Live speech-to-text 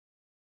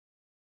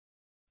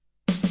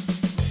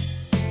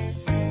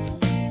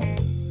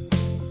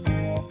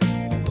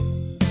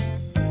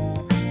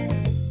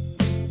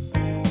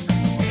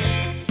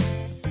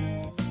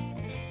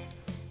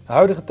De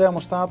huidige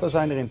thermostaten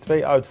zijn er in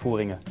twee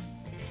uitvoeringen.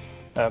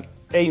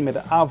 Eén met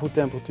een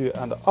aanvoertemperatuur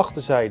aan de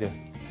achterzijde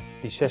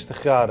die 60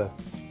 graden,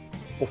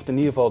 of in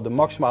ieder geval de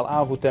maximale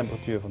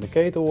aanvoertemperatuur van de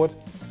ketel wordt.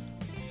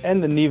 En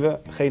de nieuwe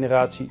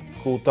generatie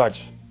CoolTouch,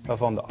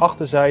 waarvan de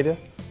achterzijde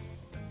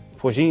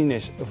voorzien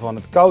is van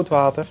het koud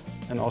water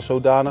en als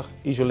zodanig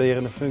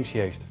isolerende functie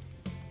heeft.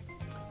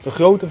 De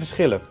grote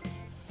verschillen.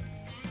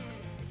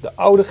 De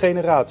oude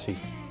generatie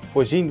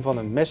voorzien van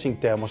een messing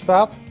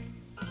thermostaat.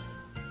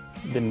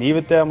 De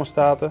nieuwe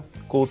thermostaten,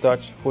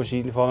 CoolTouch,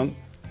 voorzien van een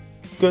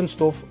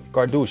kunststof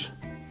cartouche.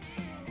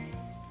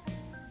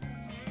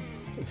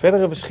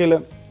 Verdere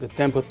verschillen, de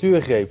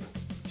temperatuurgreep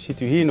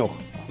ziet u hier nog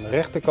aan de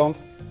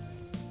rechterkant.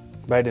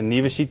 Bij de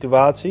nieuwe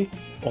situatie,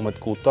 om het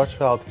CoolTouch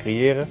verhaal te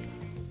creëren,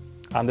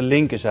 aan de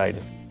linkerzijde.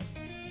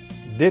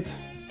 Dit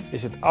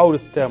is het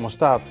oude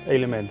thermostaat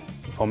element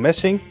van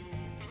messing.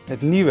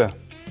 Het nieuwe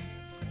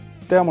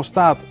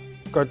thermostaat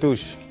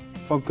cartouche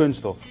van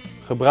kunststof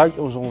gebruikt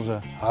onze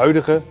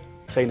huidige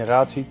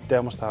generatie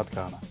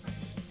thermostaatkranen.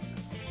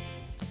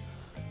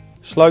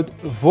 Sluit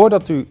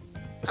voordat u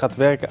gaat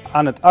werken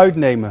aan het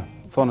uitnemen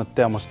van het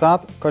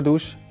thermostaat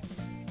cartouche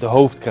de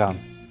hoofdkraan.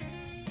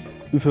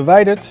 U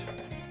verwijdert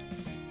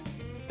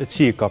het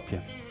sierkapje.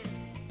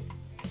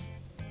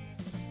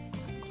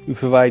 U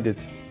verwijdert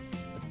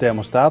de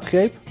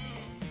thermostaatgreep,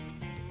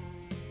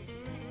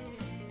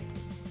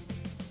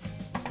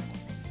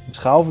 de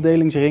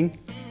schaalverdelingsring,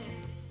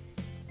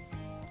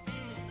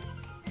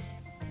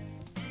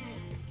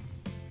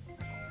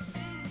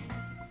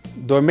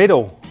 door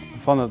middel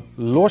van het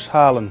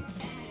loshalen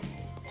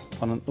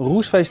van een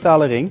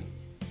roestvrijstalen ring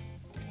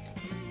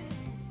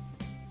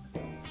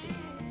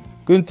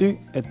kunt u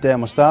het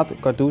thermostaat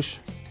cartouche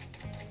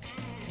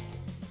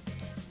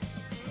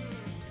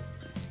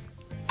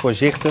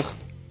voorzichtig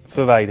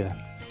verwijderen.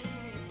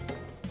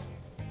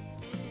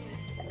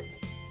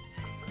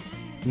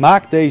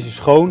 Maak deze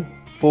schoon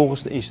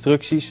volgens de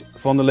instructies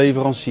van de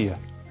leverancier.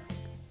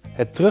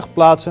 Het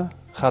terugplaatsen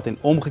gaat in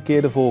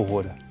omgekeerde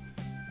volgorde.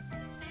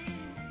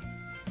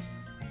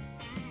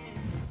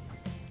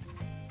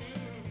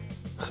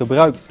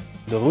 Gebruik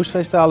de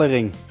roestvrijstalen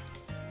ring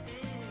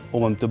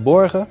om hem te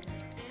borgen.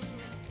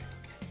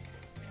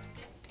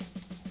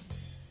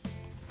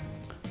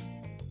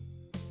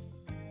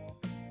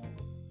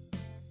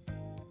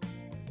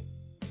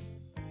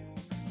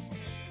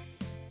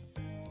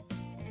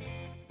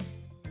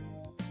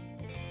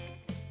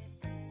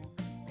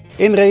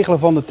 Inregelen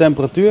van de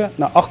temperatuur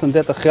naar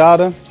 38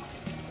 graden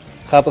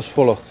gaat als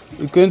volgt.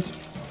 U kunt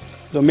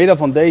door middel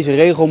van deze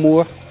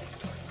regelmoer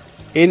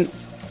in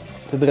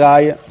te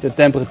draaien de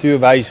temperatuur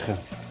wijzigen.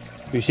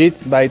 U ziet,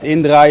 bij het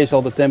indraaien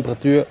zal de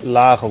temperatuur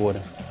lager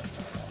worden.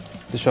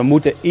 Dus we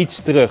moeten iets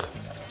terug.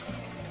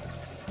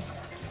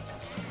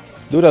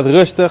 Doe dat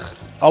rustig,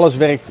 alles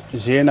werkt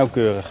zeer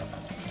nauwkeurig.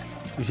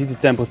 U ziet de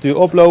temperatuur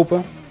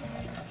oplopen.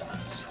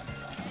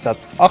 Het staat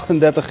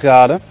 38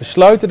 graden. We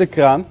sluiten de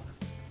kraan.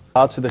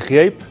 Plaatsen de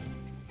greep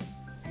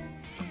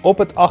op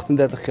het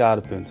 38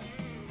 graden punt.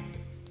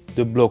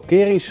 De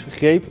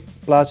blokkeringsgreep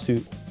plaatst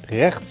u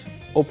recht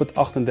op het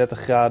 38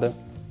 graden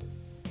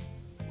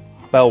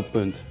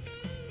pijlpunt.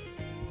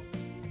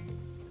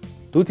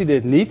 Doet u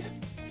dit niet,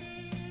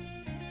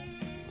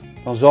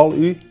 dan zal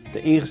u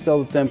de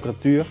ingestelde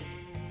temperatuur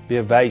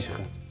weer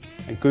wijzigen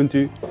en kunt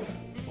u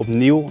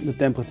opnieuw de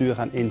temperatuur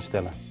gaan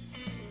instellen.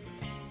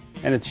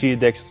 En het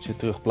sierdekseltje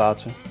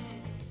terugplaatsen.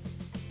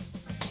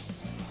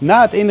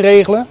 Na het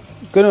inregelen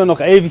kunnen we nog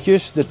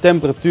eventjes de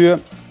temperatuur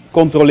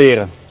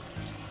controleren.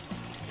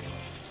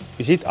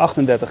 U ziet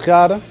 38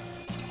 graden.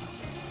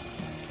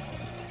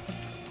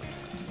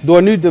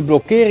 Door nu de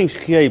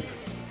blokkeringsgreep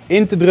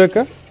in te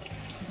drukken,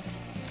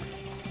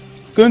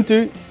 kunt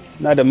u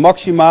naar de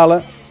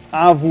maximale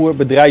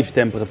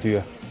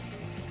aanvoerbedrijfstemperatuur.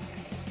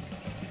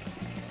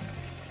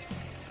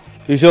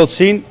 U zult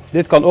zien,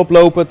 dit kan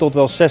oplopen tot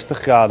wel 60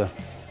 graden.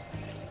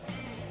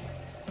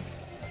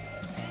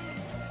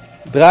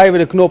 Draaien we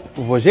de knop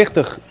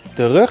voorzichtig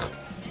terug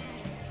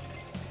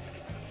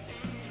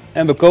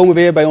en we komen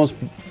weer bij ons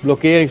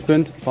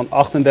blokkeringspunt van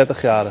 38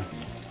 graden.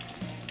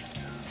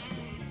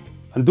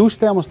 Een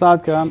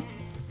douche-thermostaatkraan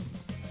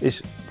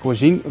is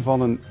voorzien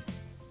van een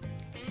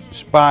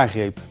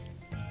spaargreep.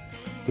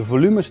 De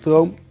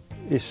volumestroom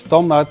is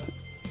standaard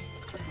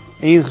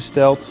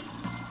ingesteld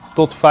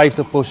tot 50%.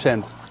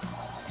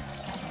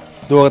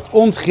 Door het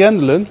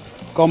ontgrendelen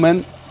kan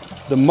men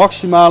de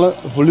maximale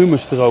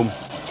volumestroom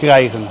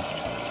krijgen.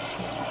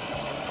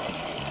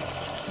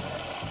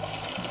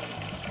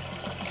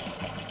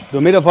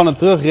 Door middel van het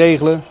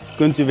terugregelen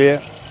kunt u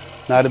weer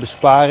naar de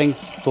besparing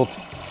tot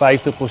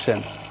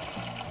 50%.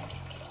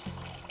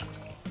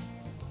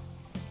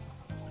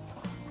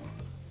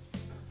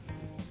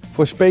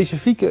 Voor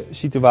specifieke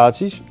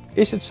situaties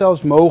is het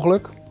zelfs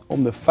mogelijk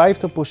om de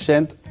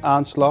 50%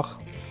 aanslag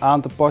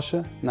aan te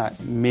passen naar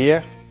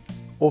meer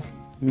of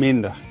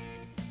minder.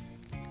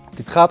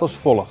 Dit gaat als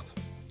volgt.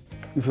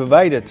 U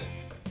verwijdert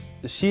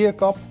de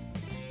sierkap.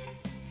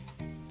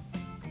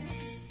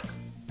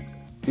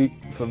 U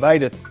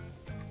verwijdert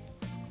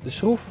de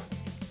schroef.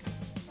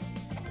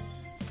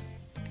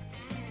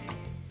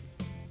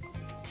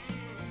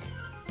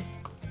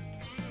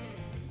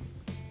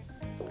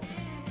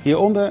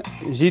 Hieronder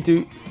ziet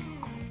u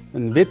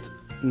een wit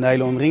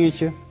nylon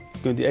ringetje.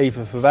 Kunt u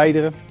even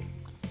verwijderen.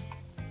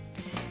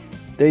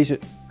 Deze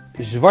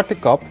zwarte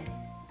kap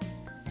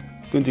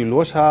kunt u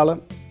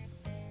loshalen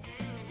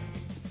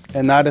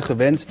en naar de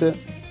gewenste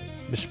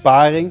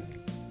besparing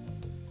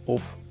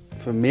of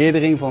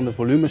vermeerdering van de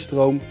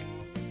volumestroom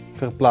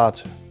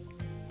verplaatsen.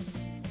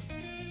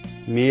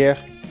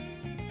 Meer,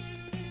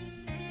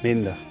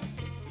 minder.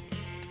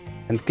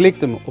 En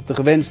klikt hem op de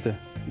gewenste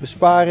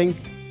besparing.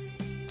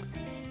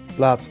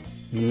 Plaatst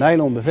de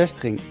nylon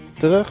bevestiging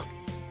terug.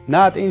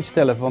 Na het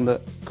instellen van de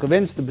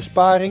gewenste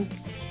besparing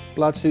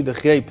plaatst u de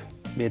greep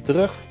weer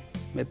terug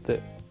met de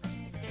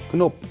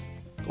knop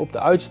op de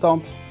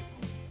uitstand.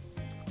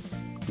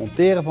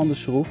 Monteren van de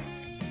schroef.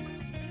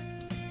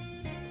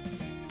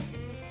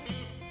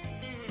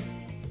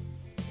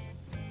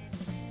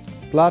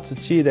 Plaats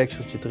het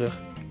sierdekseltje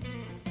terug.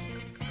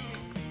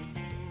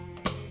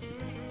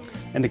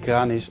 En de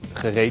kraan is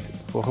gereed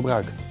voor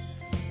gebruik.